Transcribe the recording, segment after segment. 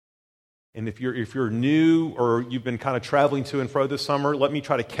And if you're new or you've been kind of traveling to and fro this summer, let me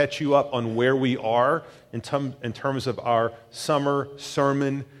try to catch you up on where we are in terms of our summer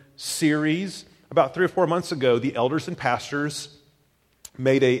sermon series. About 3 or 4 months ago, the elders and pastors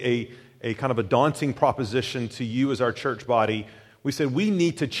made a kind of a daunting proposition to you as our church body. We said we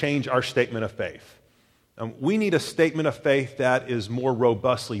need to change our statement of faith. We need a statement of faith that is more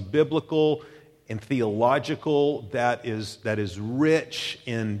robustly biblical and theological, that is rich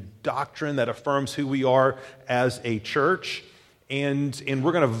in doctrine, that affirms who we are as a church. And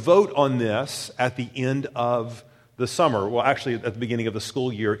we're going to vote on this at the end of the summer. Well, actually, at the beginning of the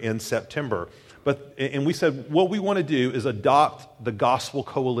school year in September. And we said what we want to do is adopt the Gospel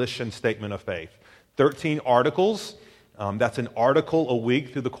Coalition Statement of Faith. 13 articles. That's an article a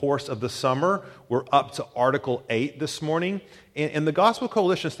week through the course of the summer. We're up to Article 8 this morning. And the Gospel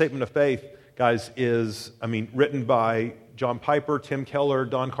Coalition Statement of Faith, guys, is, written by John Piper, Tim Keller,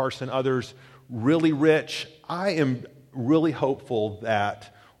 Don Carson, others, really rich. I am really hopeful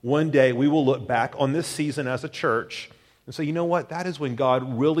that one day we will look back on this season as a church and say, you know what, that is when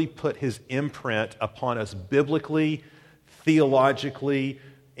God really put his imprint upon us biblically, theologically,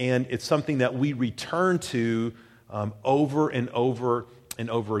 and it's something that we return to over and over and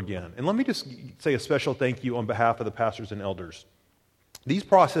over again. And let me just say a special thank you on behalf of the pastors and elders. These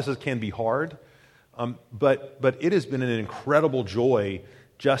processes can be hard, but it has been an incredible joy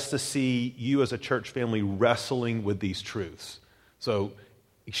just to see you as a church family wrestling with these truths. So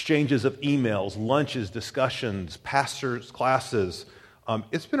exchanges of emails, lunches, discussions, pastors' classes.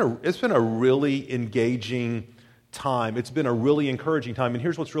 It's been a really engaging time. It's been a really encouraging time. And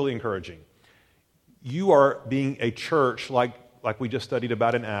here's what's really encouraging. You are being a church like we just studied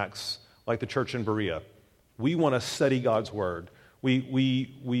about in Acts, like the church in Berea. We want to study God's word.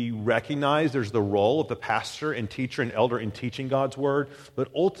 We recognize there's the role of the pastor and teacher and elder in teaching God's word, but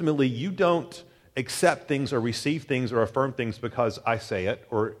ultimately you don't accept things or receive things or affirm things because I say it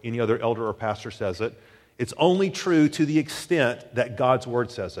or any other elder or pastor says it. It's only true to the extent that God's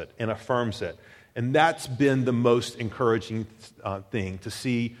word says it and affirms it. And that's been the most encouraging thing, to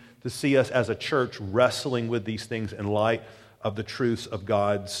see us as a church wrestling with these things in light of the truths of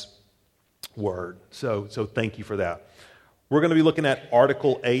God's word. So thank you for that. We're going to be looking at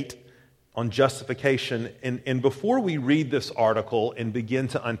Article 8 on justification. And before we read this article and begin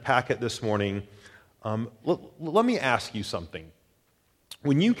to unpack it this morning, let me ask you something.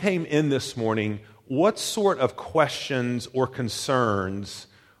 When you came in this morning, what sort of questions or concerns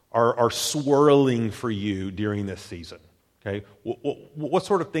are swirling for you during this season? Okay, what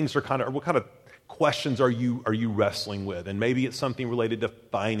sort of things what kind of questions are you wrestling with? And maybe it's something related to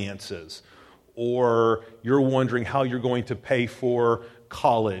finances, or you're wondering how you're going to pay for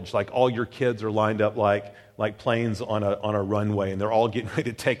college, like all your kids are lined up like planes on a runway, and they're all getting ready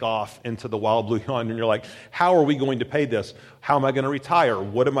to take off into the wild blue yonder, and you're like, how are we going to pay this? How am I going to retire?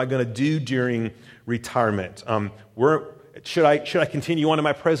 What am I going to do during retirement? Should I continue on in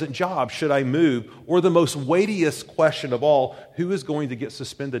my present job? Should I move? Or the most weightiest question of all, who is going to get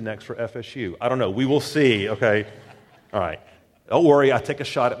suspended next for FSU? I don't know. We will see, okay? All right. Don't worry, I take a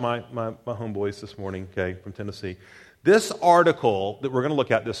shot at my homeboys this morning, okay, from Tennessee. This article that we're going to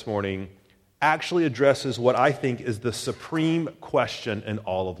look at this morning actually addresses what I think is the supreme question in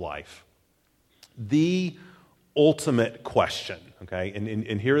all of life. The ultimate question, okay?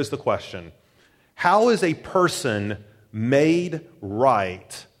 And here is the question. How is a person made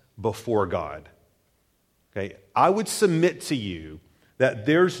right before God? Okay, I would submit to you that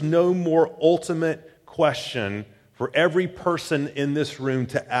there's no more ultimate question for every person in this room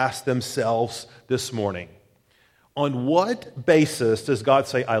to ask themselves this morning. On what basis does God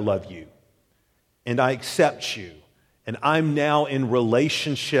say, I love you, and I accept you, and I'm now in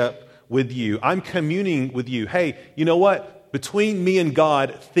relationship with you? I'm communing with you. Hey, you know what? Between me and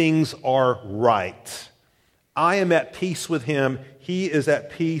God, things are right. I am at peace with him. He is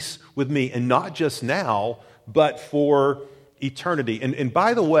at peace with me. And not just now, but for eternity. And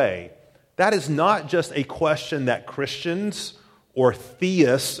by the way, that is not just a question that Christians or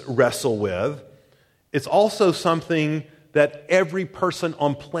theists wrestle with. It's also something that every person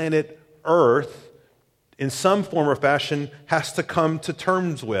on planet Earth, in some form or fashion, has to come to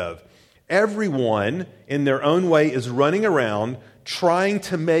terms with. Everyone, in their own way, is running around trying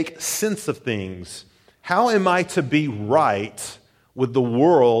to make sense of things. How am I to be right with the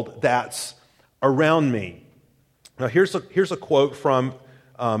world that's around me? Now, here's a quote from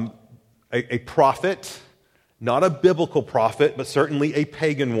a prophet, not a biblical prophet, but certainly a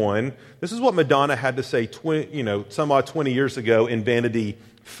pagan one. This is what Madonna had to say, some odd 20 years ago in Vanity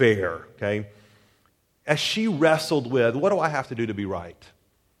Fair. Okay, as she wrestled with, what do I have to do to be right?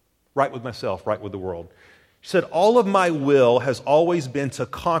 right with myself, right with the world. She said, all of my will has always been to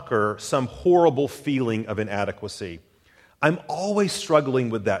conquer some horrible feeling of inadequacy. I'm always struggling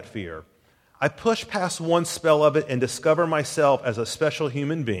with that fear. I push past one spell of it and discover myself as a special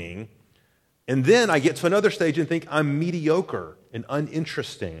human being, and then I get to another stage and think I'm mediocre and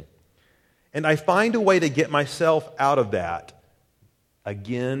uninteresting. And I find a way to get myself out of that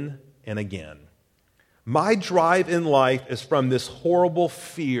again and again. My drive in life is from this horrible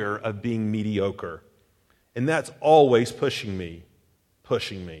fear of being mediocre. And that's always pushing me.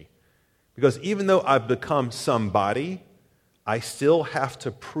 Because even though I've become somebody, I still have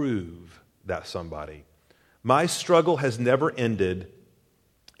to prove that somebody. My struggle has never ended,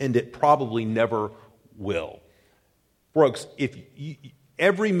 and it probably never will. Folks,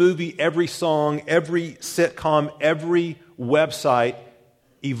 every movie, every song, every sitcom, every website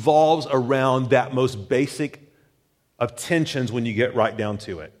evolves around that most basic of tensions when you get right down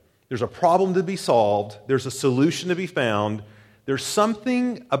to it. There's a problem to be solved. There's a solution to be found. There's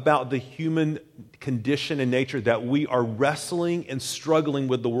something about the human condition and nature that we are wrestling and struggling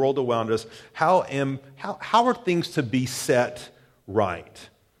with the world around us. How are things to be set right?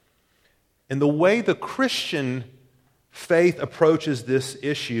 And the way the Christian faith approaches this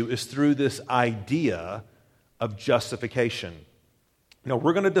issue is through this idea of justification. Now,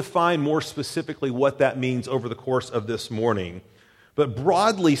 we're going to define more specifically what that means over the course of this morning. But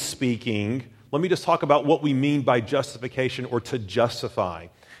broadly speaking, let me just talk about what we mean by justification or to justify.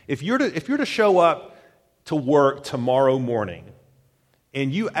 If you're to show up to work tomorrow morning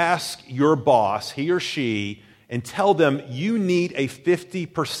and you ask your boss, he or she, and tell them you need a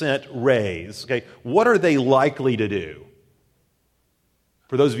 50% raise, okay, what are they likely to do?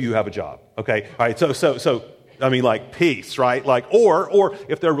 For those of you who have a job, okay? All right, so I mean, like, peace, right? Like, or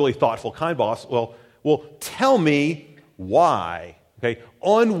if they're a really thoughtful, kind boss, well, tell me why. Okay,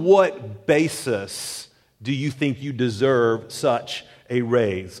 on what basis do you think you deserve such a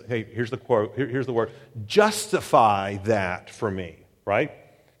raise? Okay, here's the quote. Here's the word. Justify that for me, right?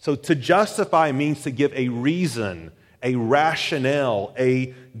 So to justify means to give a reason, a rationale,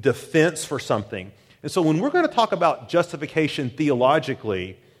 a defense for something. And so when we're going to talk about justification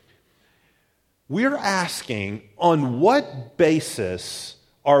theologically, we're asking, on what basis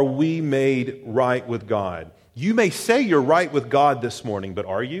are we made right with God? You may say you're right with God this morning, but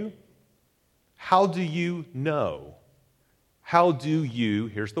are you? How do you know? How do you,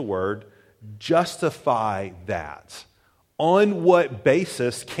 here's the word, justify that? On what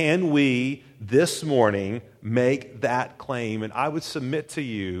basis can we this morning make that claim? And I would submit to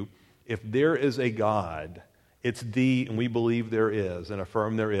you, if there is a God, and we believe there is, and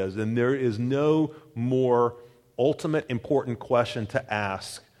affirm there is, then there is no more ultimate important question to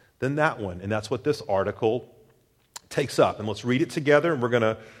ask than that one. And that's what this article takes up. And let's read it together, and we're going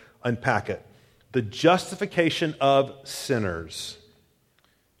to unpack it. The justification of sinners.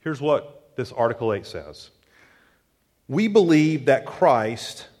 Here's what this Article 8 says. We believe that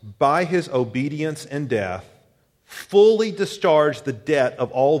Christ, by his obedience and death, fully discharged the debt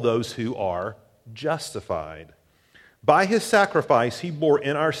of all those who are justified. By his sacrifice, he bore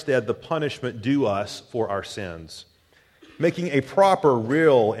in our stead the punishment due us for our sins, making a proper,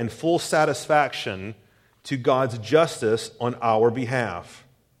 real, and full satisfaction to God's justice on our behalf.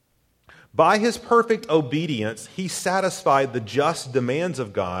 By his perfect obedience, he satisfied the just demands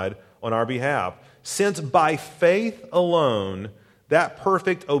of God on our behalf, since by faith alone, that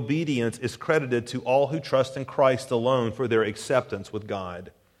perfect obedience is credited to all who trust in Christ alone for their acceptance with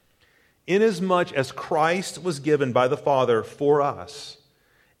God. Inasmuch as Christ was given by the Father for us,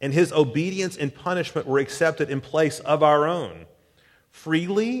 and his obedience and punishment were accepted in place of our own,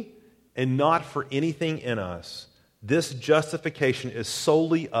 freely and not for anything in us, this justification is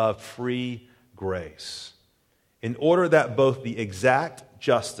solely of free grace, in order that both the exact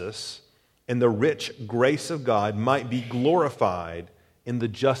justice and the rich grace of God might be glorified in the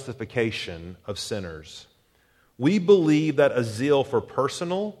justification of sinners. We believe that a zeal for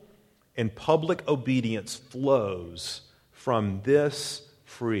personal and public obedience flows from this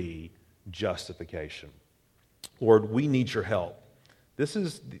free justification. Lord, we need your help.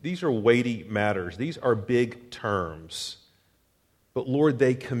 These are weighty matters. These are big terms. But Lord,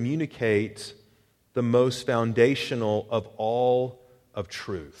 they communicate the most foundational of all of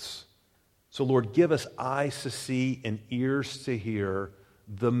truths. So Lord, give us eyes to see and ears to hear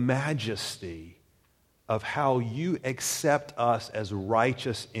the majesty of how you accept us as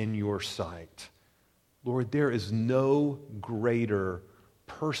righteous in your sight. Lord, there is no greater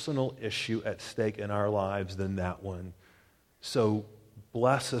personal issue at stake in our lives than that one. So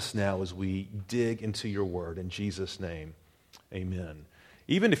bless us now as we dig into your word. In Jesus' name, amen.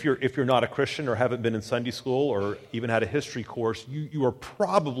 Even if you're not a Christian or haven't been in Sunday school or even had a history course, you are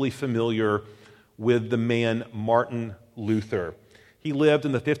probably familiar with the man Martin Luther. He lived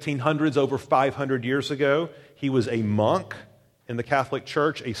in the 1500s, over 500 years ago. He was a monk in the Catholic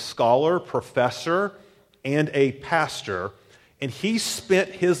Church, a scholar, professor, and a pastor. And he spent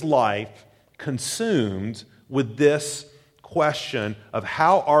his life consumed with this question of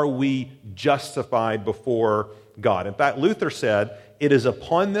how are we justified before God. In fact, Luther said, it is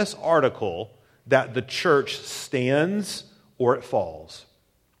upon this article that the church stands or it falls.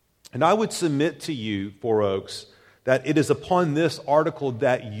 And I would submit to you, Four Oaks, that it is upon this article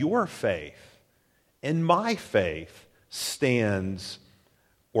that your faith and my faith stands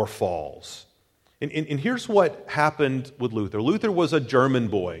or falls. And here's what happened with Luther. Luther was a German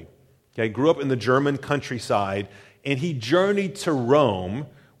boy. Okay, grew up in the German countryside, and he journeyed to Rome,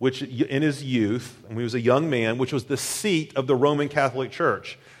 which in his youth, when he was a young man, which was the seat of the Roman Catholic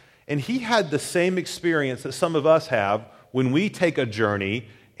Church. And he had the same experience that some of us have when we take a journey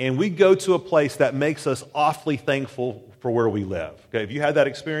and we go to a place that makes us awfully thankful for where we live. Okay, have you had that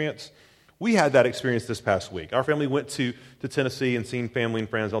experience? We had that experience this past week. Our family went to Tennessee and seen family and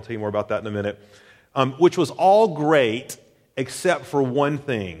friends. I'll tell you more about that in a minute. Which was all great except for one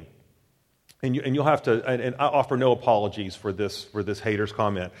thing. And you'll have to, and I offer no apologies for this hater's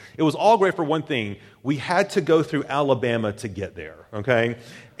comment. It was all great for one thing. We had to go through Alabama to get there, okay?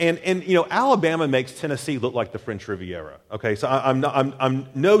 And you know, Alabama makes Tennessee look like the French Riviera, okay? So I'm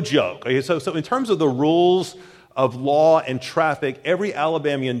no joke. Okay? So in terms of the rules of law and traffic, every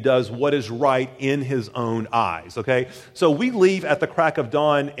Alabamian does what is right in his own eyes, okay? So we leave at the crack of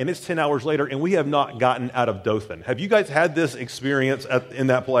dawn, and it's 10 hours later, and we have not gotten out of Dothan. Have you guys had this experience in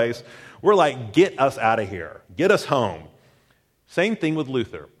that place? We're like, get us out of here. Get us home. Same thing with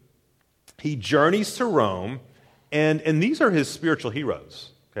Luther. He journeys to Rome, and these are his spiritual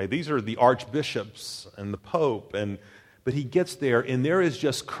heroes. Okay, these are the archbishops and the pope, but he gets there, and there is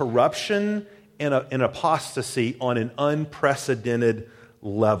just corruption and apostasy on an unprecedented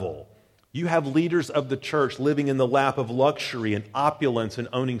level. You have leaders of the church living in the lap of luxury and opulence and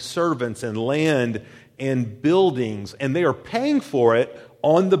owning servants and land and buildings, and they are paying for it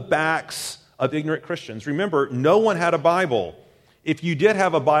on the backs of ignorant Christians. Remember, no one had a Bible. If you did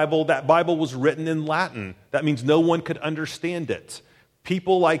have a Bible, that Bible was written in Latin. That means no one could understand it.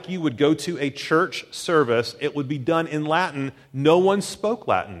 People like you would go to a church service. It would be done in Latin. No one spoke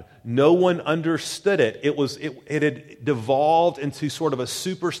Latin. No one understood it. It had devolved into sort of a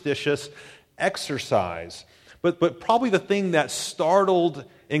superstitious exercise. But probably the thing that startled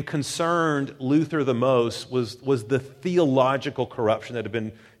and concerned Luther the most was the theological corruption that had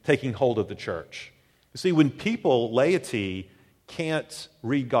been taking hold of the church. You see, when people, laity, can't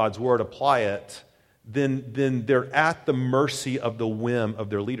read God's word, apply it, then they're at the mercy of the whim of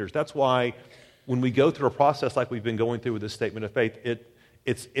their leaders. That's why when we go through a process like we've been going through with this statement of faith,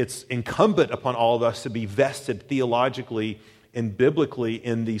 it's incumbent upon all of us to be vested theologically and biblically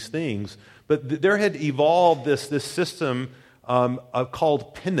in these things. But there had evolved this system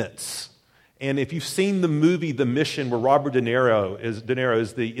called penance. And if you've seen the movie The Mission, where Robert De Niro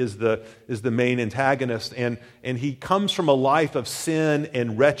is the main antagonist, and he comes from a life of sin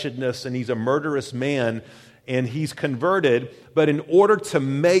and wretchedness, and he's a murderous man, and he's converted, but in order to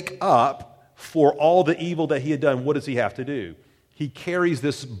make up for all the evil that he had done, what does he have to do? He carries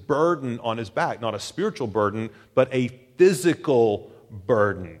this burden on his back, not a spiritual burden, but a physical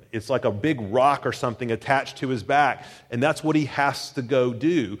burden. It's like a big rock or something attached to his back, and that's what he has to go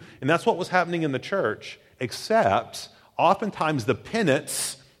do. And that's what was happening in the church, except oftentimes the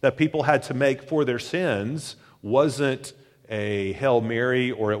penance that people had to make for their sins wasn't a Hail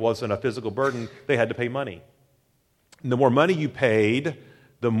Mary or it wasn't a physical burden. They had to pay money. And the more money you paid,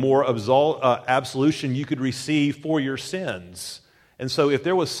 the more absolution you could receive for your sins. And so if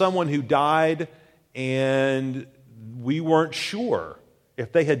there was someone who died and we weren't sure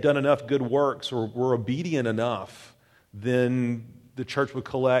if they had done enough good works or were obedient enough, then the church would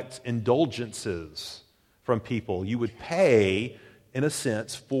collect indulgences from people. You would pay, in a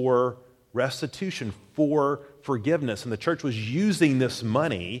sense, for restitution, for forgiveness. And the church was using this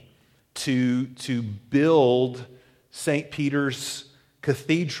money to build St. Peter's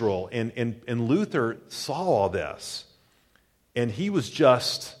Cathedral. And Luther saw all this, and he was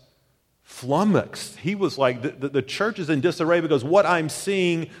just flummoxed. He was like, the church is in disarray because what I'm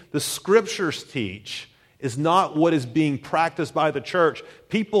seeing the scriptures teach is not what is being practiced by the church.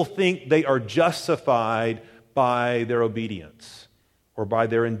 People think they are justified by their obedience or by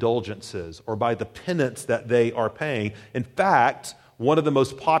their indulgences or by the penance that they are paying. In fact, one of the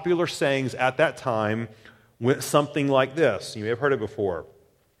most popular sayings at that time went something like this. You may have heard it before.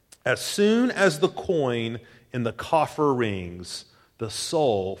 As soon as the coin in the coffer rings, the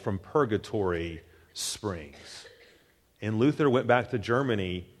soul from purgatory springs. And Luther went back to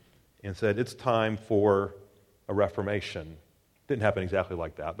Germany and said, it's time for a Reformation. Didn't happen exactly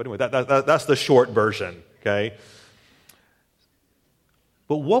like that. But anyway, that's the short version, okay?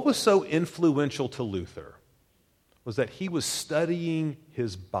 But what was so influential to Luther was that he was studying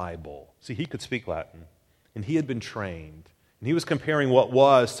his Bible. See, he could speak Latin, and he had been trained. And he was comparing what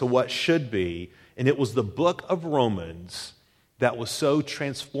was to what should be, and it was the book of Romans that was so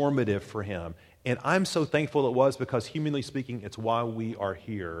transformative for him. And I'm so thankful it was, because humanly speaking, it's why we are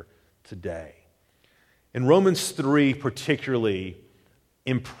here today. And Romans 3 particularly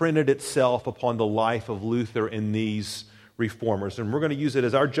imprinted itself upon the life of Luther and these reformers. And we're going to use it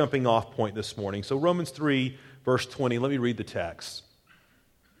as our jumping off point this morning. So Romans 3, verse 20, let me read the text.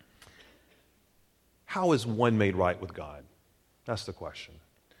 How is one made right with God? That's the question.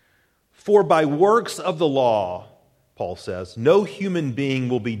 For by works of the law, Paul says, no human being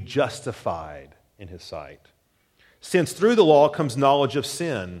will be justified in his sight, since through the law comes knowledge of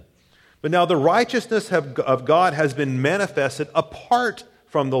sin. But now the righteousness of God has been manifested apart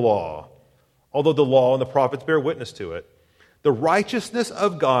from the law, although the law and the prophets bear witness to it. The righteousness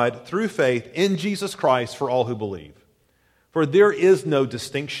of God through faith in Jesus Christ for all who believe. For there is no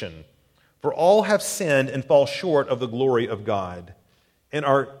distinction, for all have sinned and fall short of the glory of God, and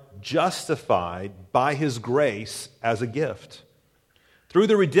are justified by his grace as a gift, through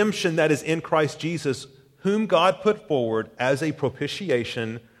the redemption that is in Christ Jesus, whom God put forward as a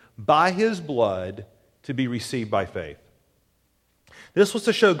propitiation by his blood to be received by faith. This was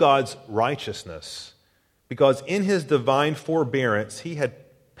to show God's righteousness, because in his divine forbearance he had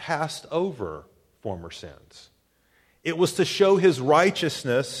passed over former sins. It was to show his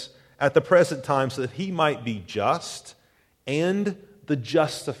righteousness at the present time, so that he might be just and the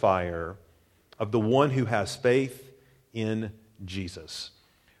justifier of the one who has faith in Jesus.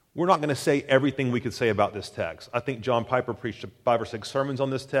 We're not going to say everything we could say about this text. I think John Piper preached 5 or 6 sermons on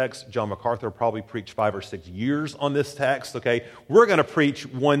this text. John MacArthur probably preached 5 or 6 years on this text, okay? We're going to preach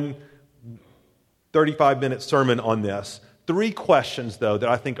one 35-minute sermon on this. 3 questions, though, that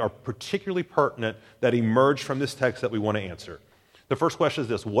I think are particularly pertinent that emerge from this text that we want to answer. The first question is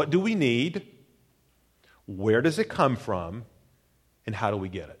this: what do we need? Where does it come from? And how do we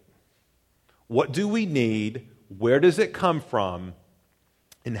get it? What do we need? Where does it come from?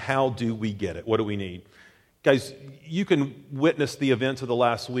 And how do we get it? What do we need? Guys, you can witness the events of the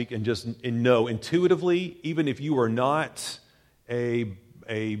last week and know intuitively, even if you are not a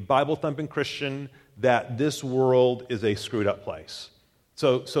Bible-thumping Christian, that this world is a screwed up place.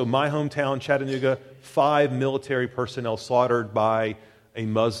 So my hometown, Chattanooga, 5 military personnel slaughtered by a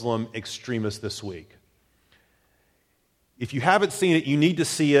Muslim extremist this week. If you haven't seen it, you need to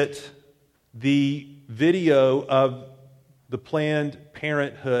see it. The video of the Planned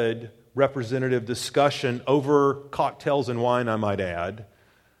Parenthood representative discussion over cocktails and wine, I might add,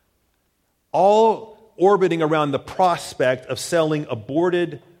 all orbiting around the prospect of selling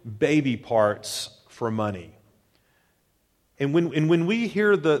aborted baby parts for money. And when we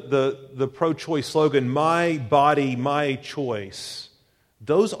hear the pro-choice slogan, my body, my choice,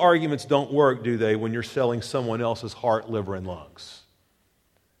 those arguments don't work, do they, when you're selling someone else's heart, liver, and lungs?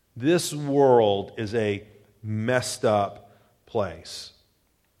 This world is a messed up place.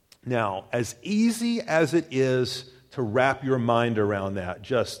 Now, as easy as it is to wrap your mind around that,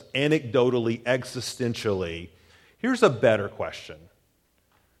 just anecdotally, existentially, here's a better question.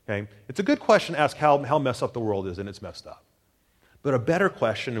 Okay? It's a good question to ask how messed up the world is, and it's messed up. But a better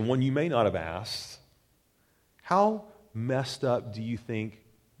question, and one you may not have asked, how messed up do you think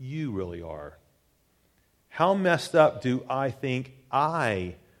you really are? How messed up do I think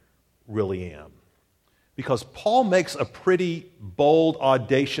I really am? Because Paul makes a pretty bold,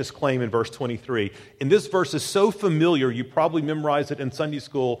 audacious claim in verse 23. And this verse is so familiar, you probably memorized it in Sunday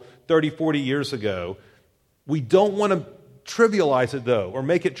school 30, 40 years ago. We don't want to trivialize it, though, or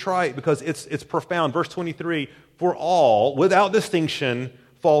make it trite, because it's profound. Verse 23, for all, without distinction,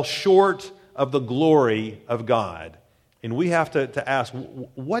 fall short of the glory of God. And we have to ask,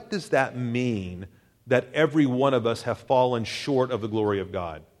 what does that mean, that every one of us have fallen short of the glory of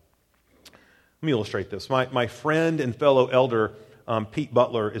God? Let me illustrate this. My friend and fellow elder, Pete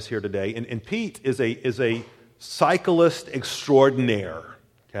Butler, is here today. And Pete is a cyclist extraordinaire,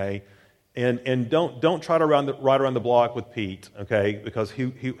 okay? And don't try to ride around the block with Pete, okay? Because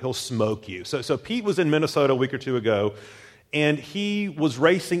he'll smoke you. So Pete was in Minnesota a week or two ago, and he was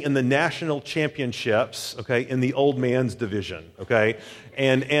racing in the national championships, okay, in the old man's division, okay?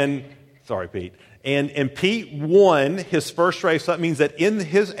 And sorry, Pete. And Pete won his first race. So that means that in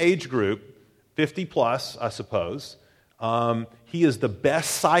his age group, 50 plus, I suppose, he is the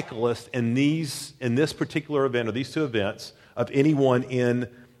best cyclist in this particular event, or these two events, of anyone in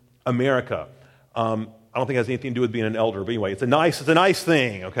America. I don't think it has anything to do with being an elder, but anyway, it's a nice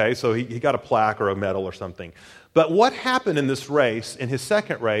thing, okay? So he got a plaque or a medal or something. But what happened in this race, in his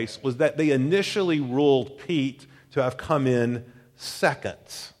second race, was that they initially ruled Pete to have come in second.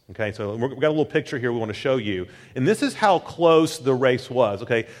 Okay, so we've got a little picture here we want to show you. And this is how close the race was,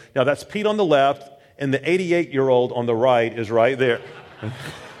 okay? Now, that's Pete on the left, and the 88-year-old on the right is right there.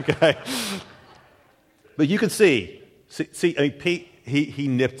 Okay? But you can see, I mean, Pete, he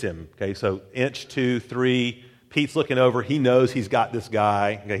nipped him, okay? So inch, 2, 3, Pete's looking over. He knows he's got this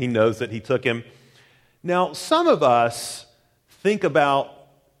guy. Okay? He knows that he took him. Now, some of us think about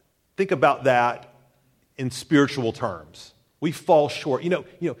that in spiritual terms. We fall short. You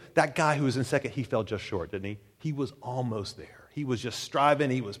know, that guy who was in second, he fell just short, didn't he? He was almost there. He was just striving.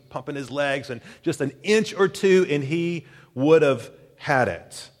 He was pumping his legs, and just an inch or two, and he would have had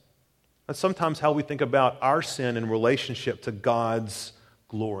it. That's sometimes how we think about our sin in relationship to God's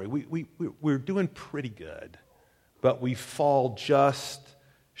glory. We're doing pretty good, but we fall just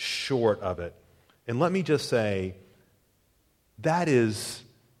short of it. And let me just say, that is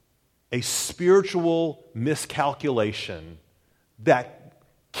a spiritual miscalculation that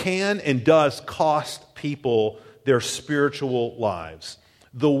can and does cost people their spiritual lives.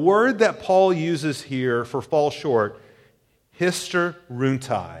 The word that Paul uses here for fall short,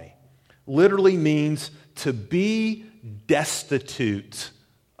 hysteruntai, literally means to be destitute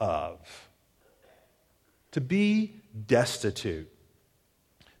of. To be destitute.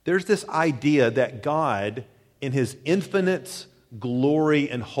 There's this idea that God, in his infinite glory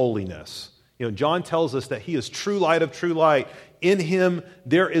and holiness, John tells us that he is true light of true light. In him,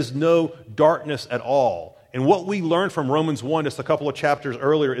 there is no darkness at all. And what we learned from Romans 1 just a couple of chapters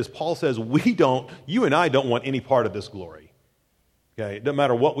earlier is Paul says you and I don't want any part of this glory. Okay? It doesn't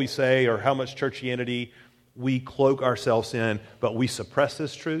matter what we say or how much churchianity we cloak ourselves in, but we suppress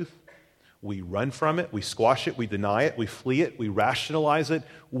this truth. We run from it, we squash it, we deny it, we flee it, we rationalize it.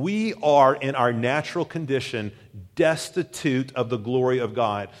 We are, in our natural condition, destitute of the glory of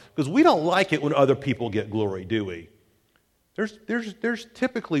God. Because we don't like it when other people get glory, do we? There's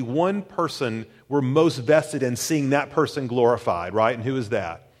typically one person we're most vested in seeing that person glorified, right? And who is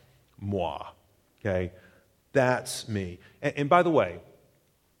that? Moi. Okay? That's me. And by the way,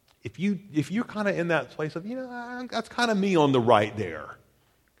 if you're kind of in that place of, that's kind of me on the right there.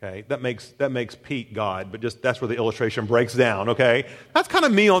 Okay, that makes Pete God, but just that's where the illustration breaks down, okay? That's kind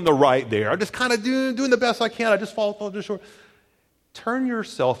of me on the right there. I'm just kind of doing the best I can. I just fall just short. Turn your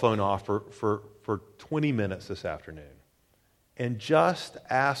cell phone off for 20 minutes this afternoon and just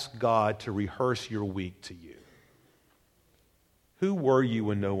ask God to rehearse your week to you. Who were you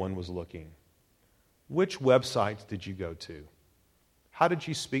when no one was looking? Which websites did you go to? How did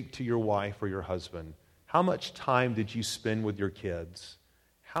you speak to your wife or your husband? How much time did you spend with your kids?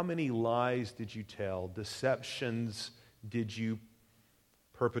 How many lies did you tell? Deceptions did you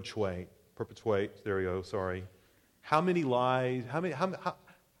perpetuate? There we go, sorry. How many lies, how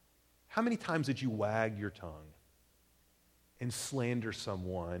many times did you wag your tongue and slander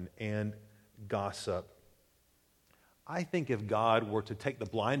someone and gossip? I think if God were to take the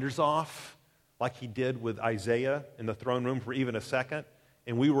blinders off, like he did with Isaiah in the throne room for even a second,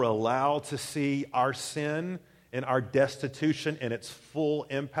 and we were allowed to see our sin and our destitution and its full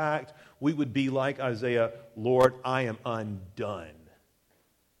impact, we would be like Isaiah, Lord, I am undone.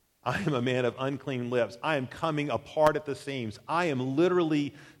 I am a man of unclean lips. I am coming apart at the seams. I am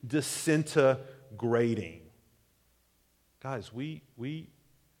literally disintegrating. Guys, we've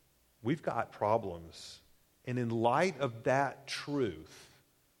got problems. And in light of that truth,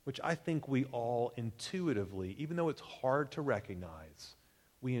 which I think we all intuitively, even though it's hard to recognize,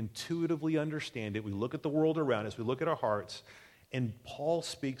 we intuitively understand it. We look at the world around us. We look at our hearts. And Paul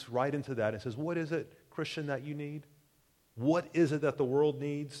speaks right into that and says, what is it, Christian, that you need? What is it that the world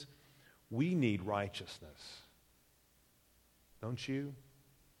needs? We need righteousness. Don't you?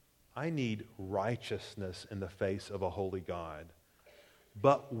 I need righteousness in the face of a holy God.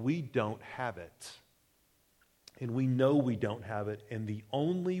 But we don't have it. And we know we don't have it. And the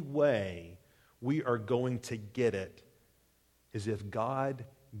only way we are going to get it is if God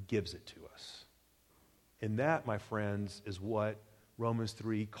gives it to us. And that, my friends, is what Romans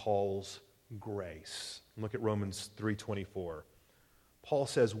 3 calls grace. Look at Romans 3:24. Paul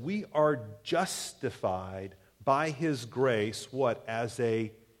says, we are justified by his grace, what? As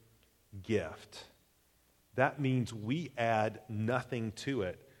a gift. That means we add nothing to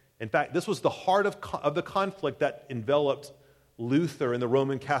it. In fact, this was the heart of the conflict that enveloped Luther and the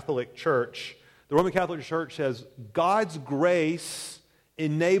Roman Catholic Church. The Roman Catholic Church says God's grace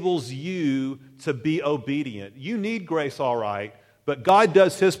enables you to be obedient. You need grace, all right, but God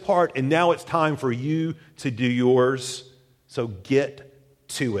does his part, and now it's time for you to do yours. So get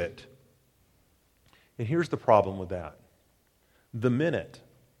to it. And here's the problem with that. The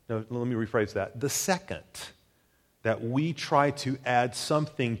second that we try to add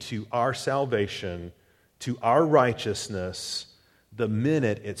something to our salvation, to our righteousness, the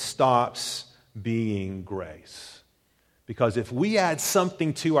minute it stops being grace. Because if we add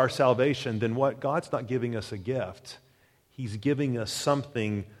something to our salvation, then what? God's not giving us a gift. He's giving us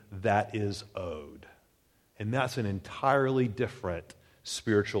something that is owed. And that's an entirely different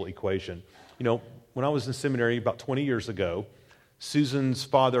spiritual equation. You know, when I was in seminary about 20 years ago, Susan's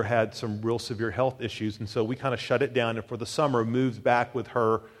father had some real severe health issues, and so we kind of shut it down, and for the summer moved back with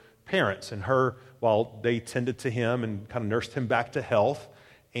her parents. And while they tended to him and kind of nursed him back to health.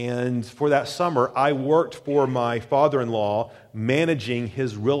 And for that summer, I worked for my father-in-law managing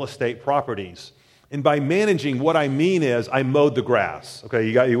his real estate properties. And by managing, what I mean is I mowed the grass. Okay,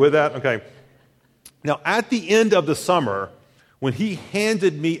 you with that? Okay. Now, at the end of the summer, when he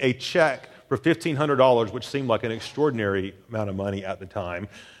handed me a check for $1,500, which seemed like an extraordinary amount of money at the time,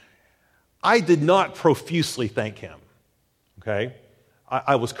 I did not profusely thank him. Okay?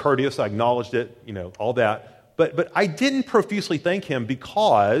 I was courteous, I acknowledged it, all that. But I didn't profusely thank him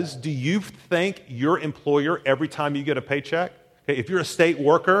because do you thank your employer every time you get a paycheck? Okay, if you're a state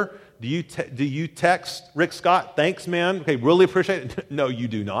worker, do you text Rick Scott, thanks, man? Okay, really appreciate it? No, you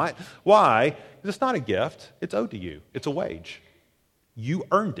do not. Why? Because it's not a gift. It's owed to you. It's a wage. You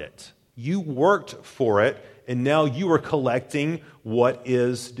earned it. You worked for it, and now you are collecting what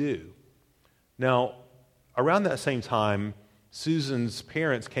is due. Now, around that same time, Susan's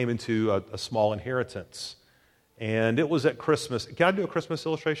parents came into a small inheritance. And it was at Christmas. Can I do a Christmas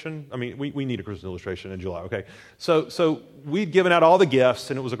illustration? I mean, we need a Christmas illustration in July, okay? So we'd given out all the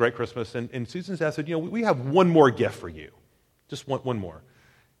gifts, and it was a great Christmas. And Susan's dad said, we have one more gift for you. Just one more.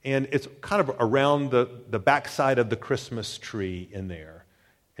 And it's kind of around the backside of the Christmas tree in there.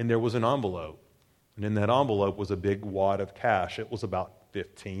 And there was an envelope. And in that envelope was a big wad of cash. It was about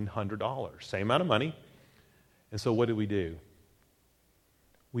 $1,500. Same amount of money. And so what did we do?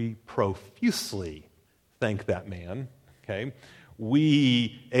 We profusely thank that man, okay?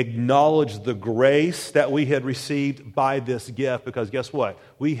 We acknowledge the grace that we had received by this gift because guess what?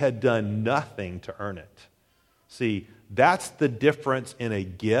 We had done nothing to earn it. See, that's the difference in a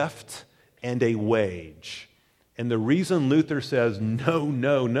gift and a wage. And the reason Luther says,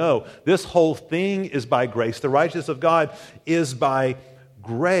 no, this whole thing is by grace. The righteousness of God is by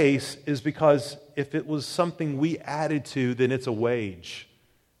grace is because if it was something we added to, then it's a wage.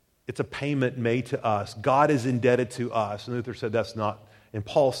 It's a payment made to us. God is indebted to us. And Luther said that's not, and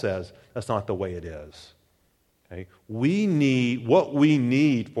Paul says that's not the way it is. Okay? What we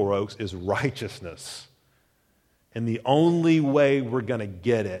need, folks, is righteousness. And the only way we're going to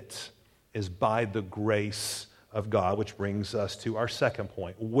get it is by the grace of God, which brings us to our second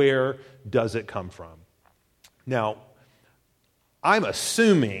point. Where does it come from? Now, I'm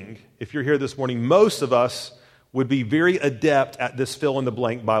assuming, if you're here this morning, most of us would be very adept at this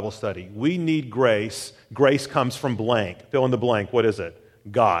fill-in-the-blank Bible study. We need grace. Grace comes from blank. Fill in the blank. What is it?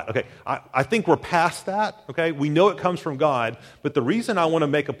 God. Okay, I think we're past that. Okay, we know it comes from God, but the reason I want to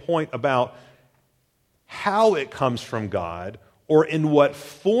make a point about how it comes from God or in what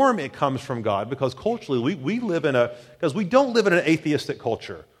form it comes from God, because culturally we don't live in an atheistic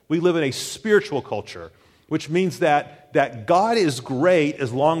culture. We live in a spiritual culture, which means that God is great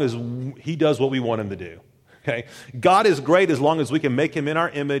as long as he does what we want him to do. Okay? God is great as long as we can make him in our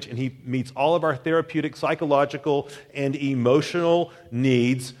image and he meets all of our therapeutic, psychological, and emotional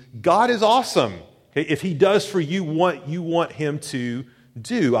needs. God is awesome. Okay? If he does for you what you want him to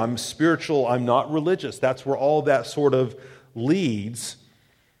do. I'm spiritual, I'm not religious. That's where all that sort of leads.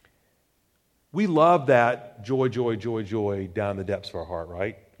 We love that joy down in the depths of our heart,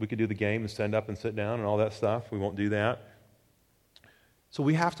 right? We could do the game and stand up and sit down and all that stuff. We won't do that. So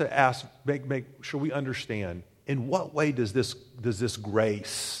we have to ask, make sure we understand, in what way does this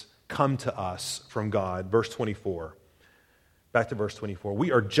grace come to us from God? Verse 24. Back to verse 24.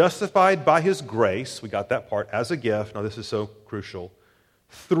 We are justified by his grace, we got that part, as a gift. Now this is so crucial.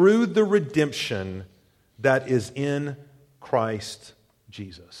 Through the redemption that is in Christ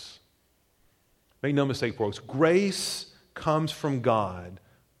Jesus. Make no mistake, folks. Grace comes from God,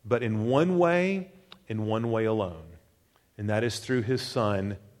 but in one way alone. And that is through his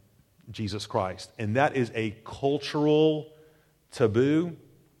Son, Jesus Christ. And that is a cultural taboo.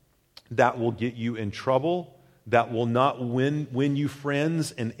 that will get you in trouble, that will not win you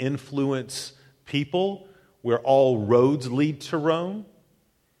friends and influence people, where all roads lead to Rome,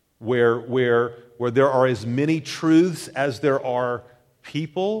 where there are as many truths as there are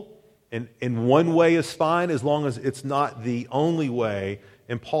people, and one way is fine as long as it's not the only way.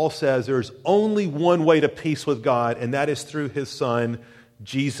 And Paul says there's only one way to peace with God, and that is through his Son,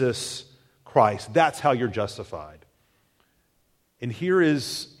 Jesus Christ. That's how you're justified. And here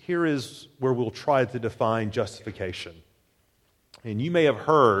is where we'll try to define justification. And you may have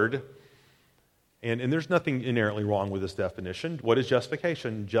heard, and there's nothing inherently wrong with this definition. What is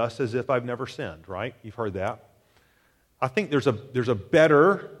justification? Just as if I've never sinned, right? You've heard that. I think there's a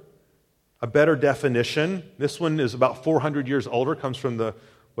better definition. This one is about 400 years older, comes from the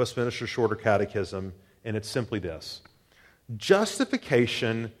Westminster Shorter Catechism, and it's simply this.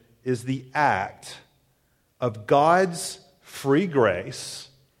 Justification is the act of God's free grace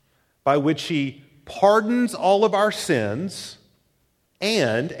by which he pardons all of our sins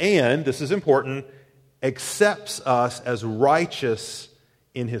and this is important, accepts us as righteous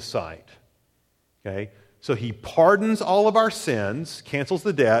in his sight. Okay? So he pardons all of our sins, cancels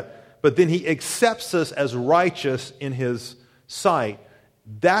the debt, but then he accepts us as righteous in his sight.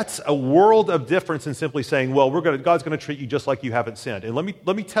 That's a world of difference in simply saying, well, God's going to treat you just like you haven't sinned. And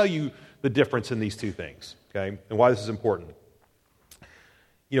let me tell you the difference in these two things, okay, and why this is important.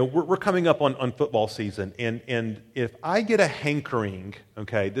 You know, we're coming up on football season, and if I get a hankering,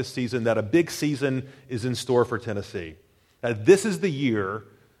 okay, this season that a big season is in store for Tennessee, that this is the year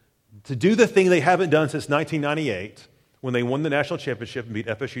to do the thing they haven't done since 1998, when they won the national championship and beat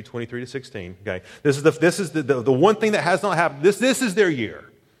FSU 23-16. Okay, this is the one thing that has not happened. This is their year,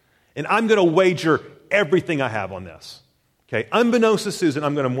 and I'm going to wager everything I have on this. Okay, unbeknownst to Susan,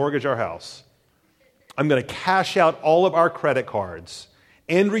 I'm going to mortgage our house. I'm going to cash out all of our credit cards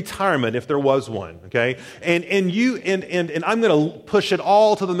and retirement if there was one. Okay, and I'm going to push it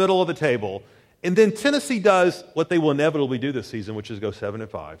all to the middle of the table. And then Tennessee does what they will inevitably do this season, which is go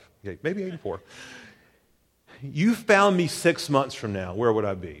 7-5. Okay, maybe 8-4. You found me 6 months from now, where would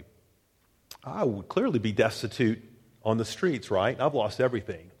I be? I would clearly be destitute on the streets, right? I've lost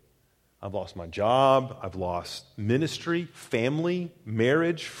everything. I've lost my job. I've lost ministry, family,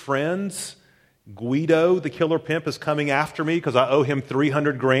 marriage, friends. Guido, the killer pimp, is coming after me because I owe him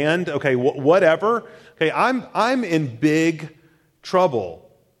 $300,000. Okay, whatever. Okay, I'm in big trouble.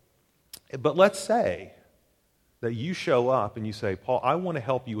 But let's say that you show up and you say, Paul, I want to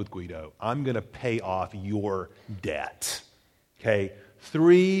help you with Guido. I'm going to pay off your debt. Okay,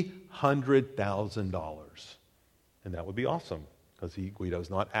 $300,000. And that would be awesome because Guido's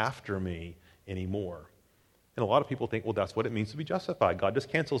not after me anymore. And a lot of people think, well, that's what it means to be justified. God just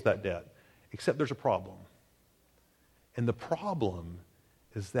cancels that debt. Except there's a problem. And the problem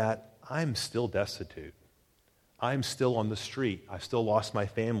is that I'm still destitute. I'm still on the street. I still lost my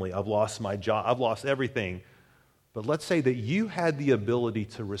family. I've lost my job. I've lost everything. But let's say that you had the ability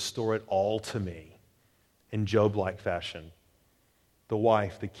to restore it all to me in Job-like fashion. The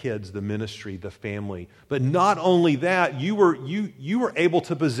wife, the kids, the ministry, the family. But not only that, you were able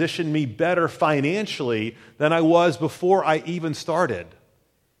to position me better financially than I was before I even started.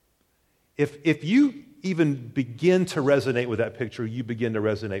 If you even begin to resonate with that picture, you begin to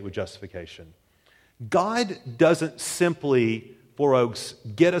resonate with justification. God doesn't simply, for Oaks,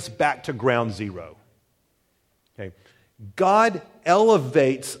 get us back to ground zero. Okay? God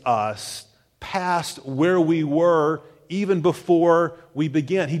elevates us past where we were even before we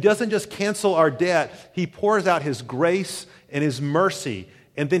begin. He doesn't just cancel our debt. He pours out his grace and his mercy.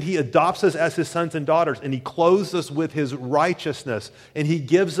 And then he adopts us as his sons and daughters. And he clothes us with his righteousness. And he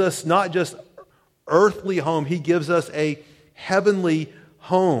gives us not just earthly home. He gives us a heavenly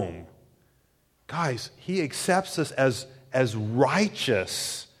home. Guys, he accepts us as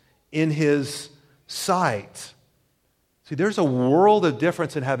righteous in his sight. See, there's a world of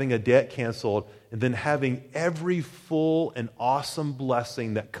difference in having a debt canceled and then having every full and awesome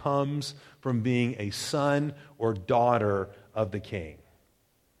blessing that comes from being a son or daughter of the King.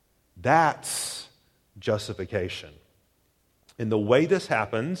 That's justification. And the way this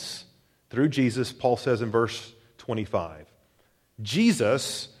happens through Jesus, Paul says in verse 25,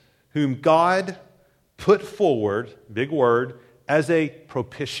 Jesus, whom God put forward, big word, as a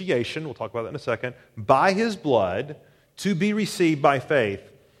propitiation, we'll talk about that in a second, by his blood to be received by faith.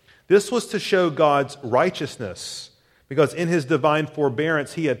 This was to show God's righteousness, because in his divine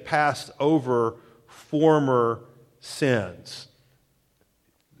forbearance he had passed over former sins.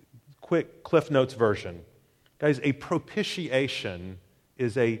 Quick Cliff Notes version. Guys, a propitiation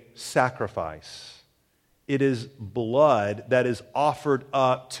is a sacrifice. It is blood that is offered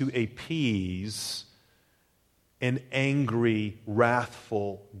up to appease an angry,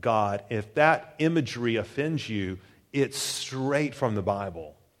 wrathful God. If that imagery offends you, it's straight from the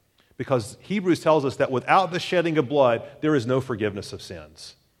Bible. Because Hebrews tells us that without the shedding of blood, there is no forgiveness of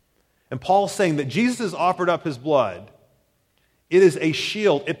sins. And Paul's saying that Jesus has offered up his blood. It is a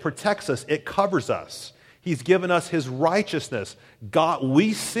shield. It protects us. It covers us. He's given us his righteousness.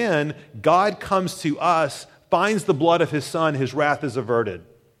 We sin. God comes to us, finds the blood of his Son. His wrath is averted.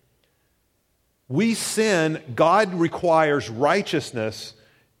 We sin. God requires righteousness.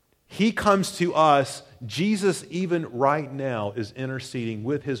 He comes to us. Jesus, even right now, is interceding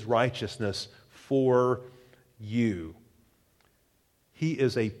with his righteousness for you. He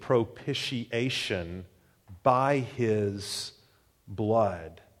is a propitiation by his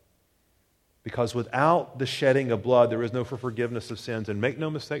blood. Because without the shedding of blood, there is no forgiveness of sins. And make no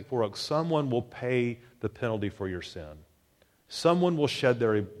mistake, folks, someone will pay the penalty for your sin. Someone will shed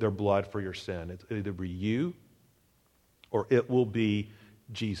their blood for your sin. It'll either be you or it will be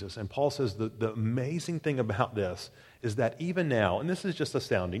Jesus. And Paul says the amazing thing about this is that even now, and this is just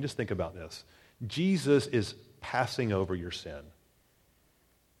astounding, just think about this. Jesus is passing over your sin.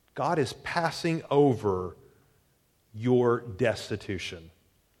 God is passing over your destitution.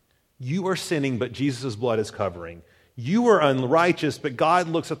 You are sinning, but Jesus' blood is covering. You are unrighteous, but God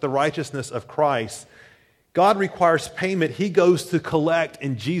looks at the righteousness of Christ. God requires payment. He goes to collect,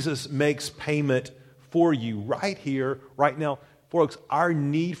 and Jesus makes payment for you right here, right now. Folks, our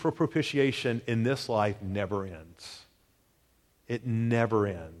need for propitiation in this life never ends. It never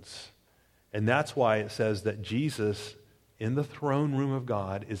ends. And that's why it says that Jesus, in the throne room of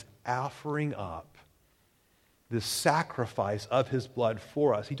God, is offering up this sacrifice of his blood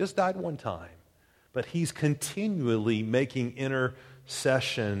for us. He just died one time, but he's continually making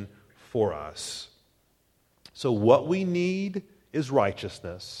intercession for us. So what we need is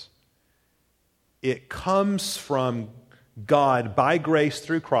righteousness. It comes from God by grace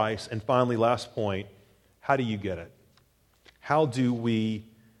through Christ. And finally, last point, how do you get it? How do we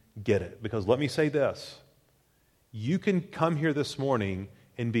get it? Because let me say this. You can come here this morning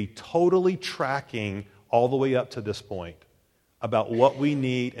and be totally tracking all the way up to this point about what we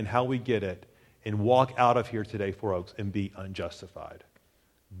need and how we get it, and walk out of here today, folks, and be unjustified.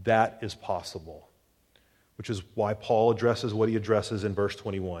 That is possible, which is why Paul addresses what he addresses in verse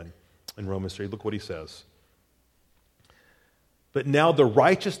 21 in Romans 3. Look what he says. But now the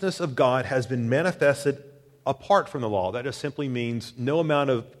righteousness of God has been manifested apart from the law. That just simply means no amount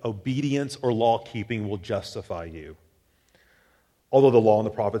of obedience or law-keeping will justify you. Although the law and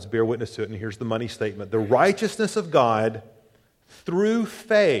the prophets bear witness to it. And here's the money statement. The righteousness of God through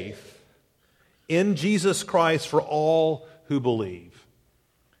faith in Jesus Christ for all who believe.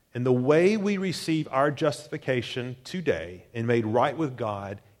 And the way we receive our justification today and made right with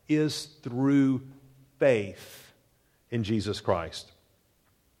God is through faith in Jesus Christ.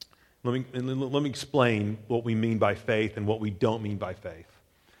 Let me explain what we mean by faith and what we don't mean by faith.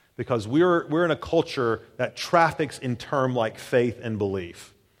 Because we're in a culture that traffics in terms like faith and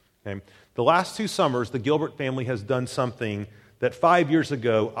belief. Okay? The last 2 summers, the Gilbert family has done something that 5 years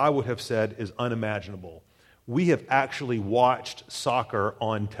ago I would have said is unimaginable. We have actually watched soccer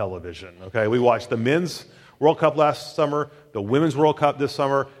on television. Okay? We watched the Men's World Cup last summer, the Women's World Cup this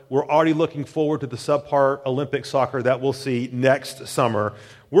summer. We're already looking forward to the subpar Olympic soccer that we'll see next summer.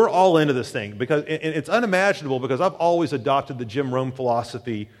 We're all into this thing because it's unimaginable, because I've always adopted the Jim Rome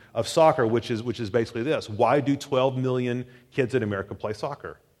philosophy of soccer, which is basically this. Why do 12 million kids in America play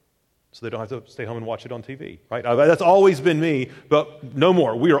soccer? So they don't have to stay home and watch it on TV, right? That's always been me, but no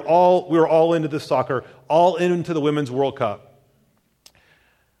more. We are all into this soccer, all into the Women's World Cup.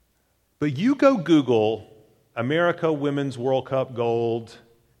 But you go Google America Women's World Cup gold,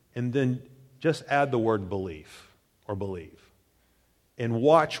 and then just add the word belief or believe, and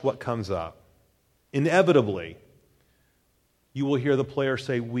watch what comes up. Inevitably, you will hear the players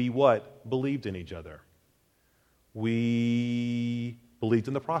say, we what? Believed in each other. We believed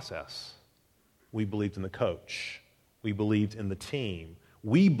in the process. We believed in the coach. We believed in the team.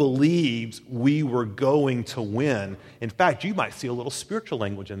 We believed we were going to win. In fact, you might see a little spiritual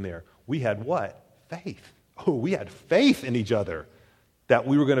language in there. We had what? Faith. Oh, we had faith in each other that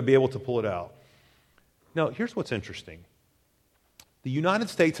we were going to be able to pull it out. Now, here's what's interesting. The United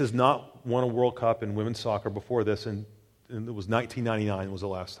States has not won a World Cup in women's soccer before this, and it was 1999 was the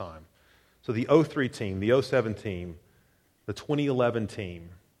last time. So the 03 team, the 07 team, the 2011 team,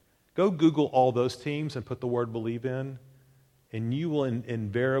 go Google all those teams and put the word believe in, and you will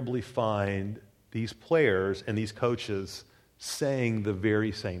invariably find these players and these coaches saying the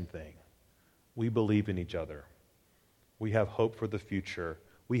very same thing. We believe in each other. We have hope for the future.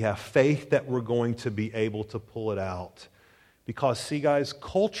 We have faith that we're going to be able to pull it out. Because, see, guys,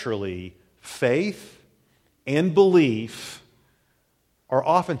 culturally, faith and belief are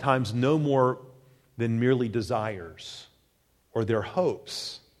oftentimes no more than merely desires, or their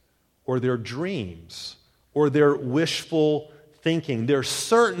hopes, or their dreams, or their wishful thinking. They're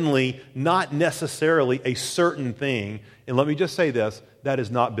certainly not necessarily a certain thing. And let me just say this, that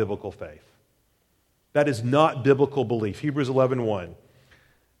is not biblical faith. That is not biblical belief. Hebrews 11:1.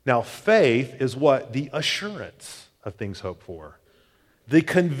 Now, faith is what? The assurance of things hoped for. The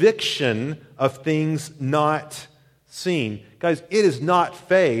conviction of things not seen. Guys, it is not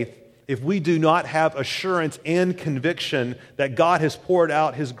faith if we do not have assurance and conviction that God has poured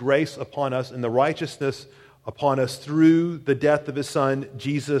out His grace upon us and the righteousness upon us through the death of His Son,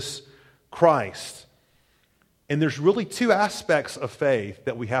 Jesus Christ. And there's really two aspects of faith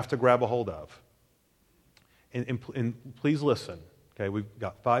that we have to grab a hold of. And please listen. Okay, we've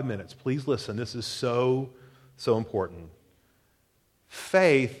got 5 minutes. Please listen. This is so important.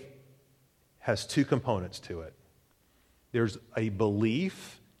 Faith has two components to it. There's a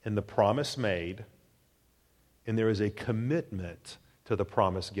belief in the promise made, and there is a commitment to the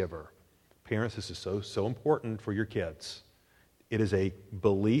promise giver. Parents, this is so important for your kids. It is a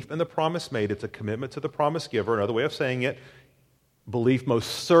belief in the promise made. It's a commitment to the promise giver. Another way of saying it, belief most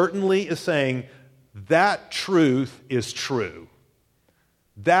certainly is saying that truth is true.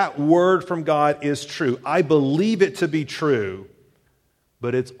 That word from God is true. I believe it to be true.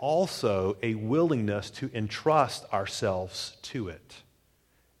 But it's also a willingness to entrust ourselves to it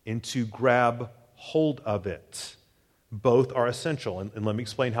and to grab hold of it. Both are essential. And let me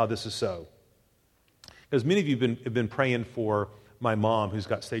explain how this is so. Because many of you have been praying for my mom, who's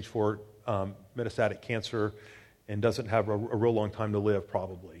got stage 4 metastatic cancer and doesn't have a real long time to live,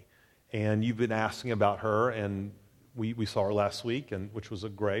 probably. And you've been asking about her, and we saw her last week, which was a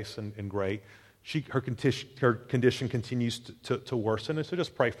grace and great. Her condition continues to worsen, and so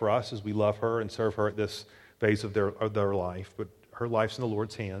just pray for us as we love her and serve her at this phase of their life. But her life's in the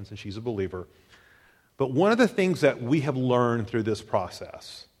Lord's hands, and she's a believer. But one of the things that we have learned through this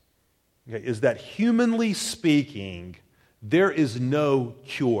process, okay, is that humanly speaking, there is no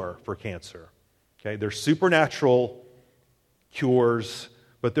cure for cancer. Okay, there's supernatural cures,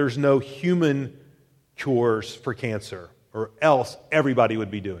 but there's no human cures for cancer, or else everybody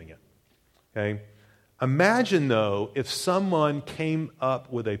would be doing it. Okay? Imagine, though, if someone came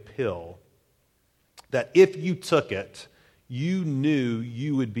up with a pill that if you took it, you knew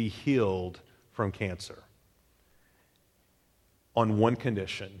you would be healed from cancer. On one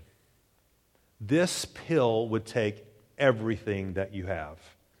condition. This pill would take everything that you have,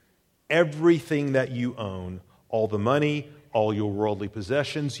 everything that you own, all the money, all your worldly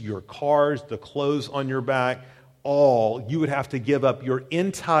possessions, your cars, the clothes on your back, all, you would have to give up your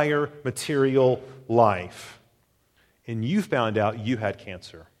entire material life. And you found out you had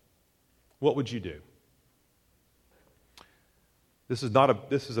cancer. What would you do? This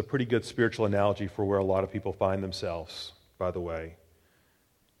is a pretty good spiritual analogy for where a lot of people find themselves, by the way.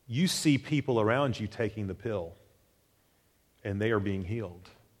 You see people around you taking the pill, and they are being healed.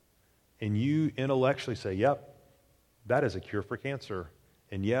 And you intellectually say, yep, that is a cure for cancer.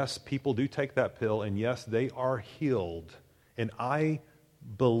 And yes, people do take that pill, and yes, they are healed. And I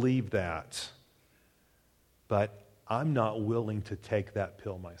believe that. But I'm not willing to take that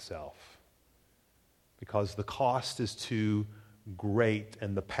pill myself because the cost is too great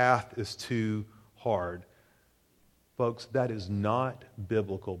and the path is too hard. Folks, that is not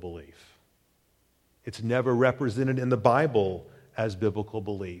biblical belief. It's never represented in the Bible as biblical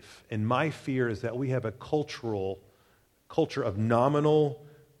belief. And my fear is that we have a culture of nominal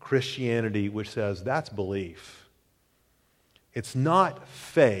Christianity which says that's belief. It's not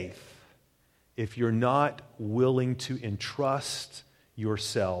faith if you're not willing to entrust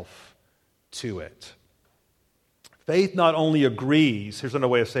yourself to it. Faith not only agrees, here's another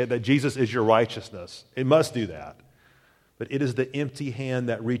way of saying it, that Jesus is your righteousness. It must do that. But it is the empty hand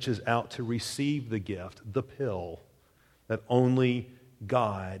that reaches out to receive the gift, the pill, that only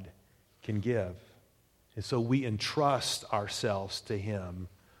God can give. And so we entrust ourselves to Him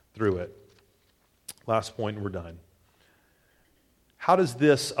through it. Last point, and we're done. How does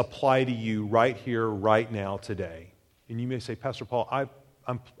this apply to you right here, right now, today? And you may say, Pastor Paul,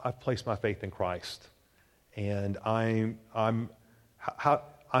 I've placed my faith in Christ, and I'm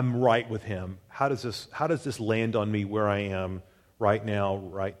right with Him. How does this land on me where I am right now,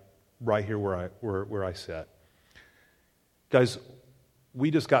 right here where I sit? Guys, we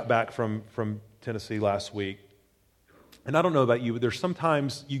just got back from Tennessee last week, And I don't know about you, but there's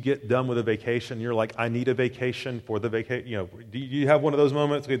sometimes you get done with a vacation, and you're like, I need a vacation for the vacation. Do you have one of those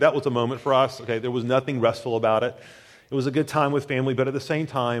moments? Okay, that was a moment for us. Okay, there was nothing restful about it. It was a good time with family, but at the same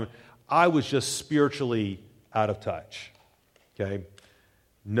time, I was just spiritually out of touch. Okay,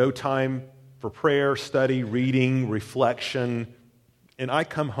 no time for prayer, study, reading, reflection, and I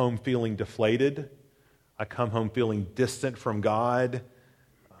come home feeling deflated. I come home feeling distant from God.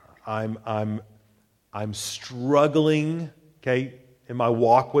 I'm struggling, okay, in my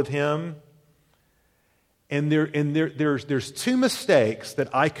walk with Him. And there's two mistakes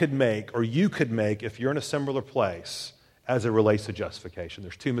that I could make, or you could make, if you're in a similar place as it relates to justification.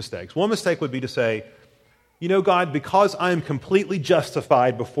 There's two mistakes. One mistake would be to say, God, because I'm completely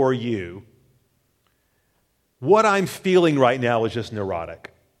justified before you, what I'm feeling right now is just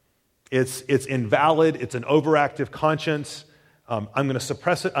neurotic. It's invalid. It's an overactive conscience. I'm going to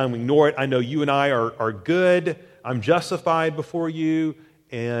suppress it. I'm going to ignore it. I know you and I are good. I'm justified before you.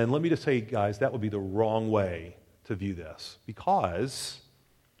 And let me just say, guys, that would be the wrong way to view this. Because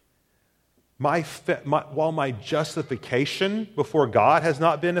while my justification before God has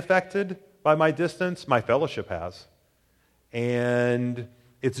not been affected by my distance, my fellowship has. And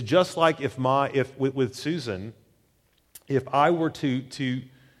it's just like with Susan, if I were to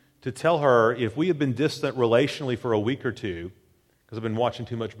tell her, if we had been distant relationally for a week or two, because I've been watching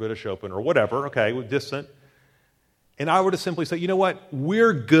too much British Open or whatever, okay, we're distant, and I were to simply say, you know what,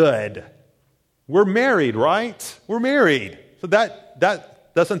 we're good. We're married, right? We're married. So that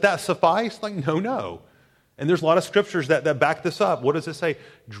doesn't that suffice? Like, no. And there's a lot of scriptures that back this up. What does it say?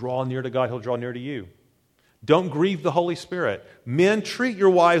 Draw near to God, He'll draw near to you. Don't grieve the Holy Spirit. Men, treat your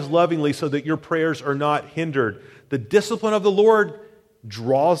wives lovingly so that your prayers are not hindered. The discipline of the Lord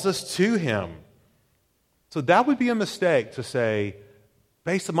draws us to Him. So that would be a mistake to say,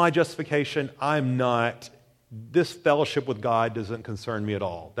 based on my justification, this fellowship with God doesn't concern me at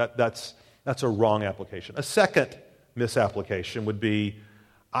all. That's a wrong application. A second misapplication would be,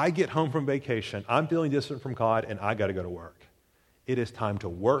 I get home from vacation, I'm feeling distant from God, and I got to go to work. It is time to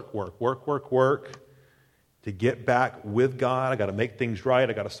work, to get back with God. I got to make things right.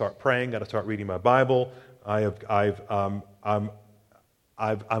 I got to start praying. Got to start reading my Bible. I'm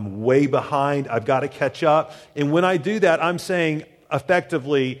way behind. I've got to catch up. And when I do that, I'm saying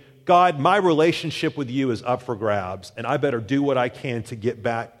effectively, God, my relationship with you is up for grabs, and I better do what I can to get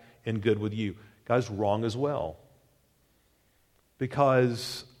back in good with you. God's wrong as well.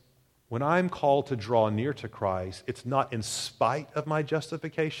 Because when I'm called to draw near to Christ, it's not in spite of my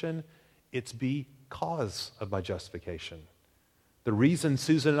justification, it's because of my justification. The reason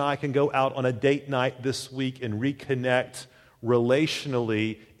Susan and I can go out on a date night this week and reconnect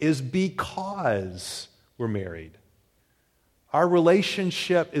relationally is because we're married. Our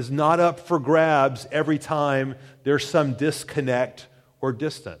relationship is not up for grabs every time there's some disconnect or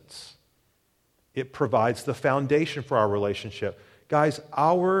distance. It provides the foundation for our relationship. Guys,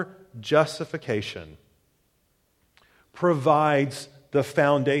 our justification provides the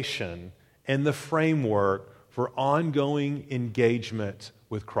foundation and the framework for ongoing engagement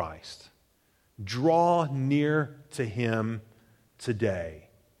with Christ. Draw near to Him today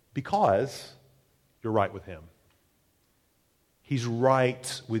because you're right with Him. He's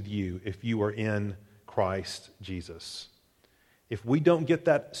right with you if you are in Christ Jesus. If we don't get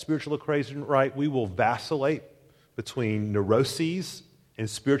that spiritual equation right, we will vacillate between neuroses and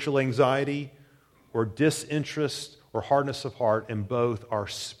spiritual anxiety, or disinterest or hardness of heart, and both are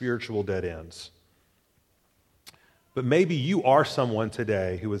spiritual dead ends. But maybe you are someone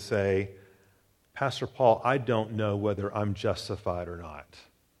today who would say, Pastor Paul, I don't know whether I'm justified or not.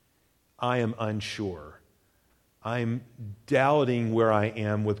 I am unsure. I'm doubting where I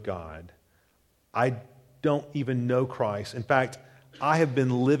am with God. I don't even know Christ. In fact, I have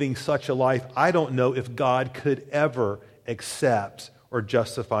been living such a life, I don't know if God could ever accept or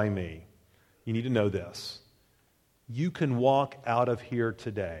justify me. You need to know this. You can walk out of here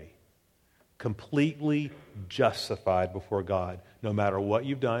today completely justified before God, no matter what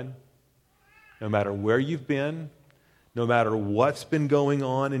you've done, no matter where you've been, no matter what's been going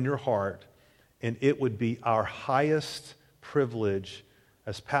on in your heart. And it would be our highest privilege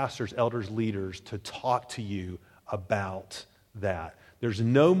as pastors, elders, leaders to talk to you about that. There's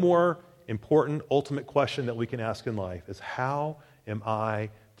no more important, ultimate question that we can ask in life is, how am I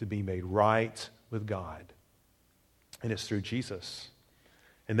to be made right with God? And it's through Jesus.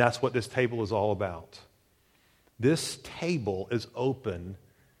 And that's what this table is all about. This table is open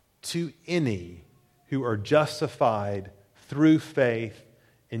to any who are justified through faith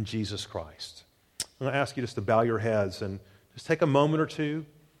in Jesus Christ. I'm going to ask you just to bow your heads and just take a moment or two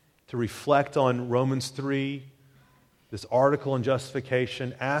to reflect on Romans 3, this article in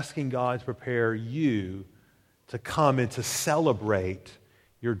justification, asking God to prepare you to come and to celebrate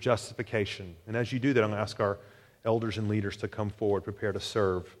your justification. And as you do that, I'm going to ask our elders and leaders to come forward, prepare to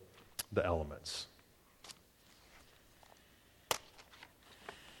serve the elements.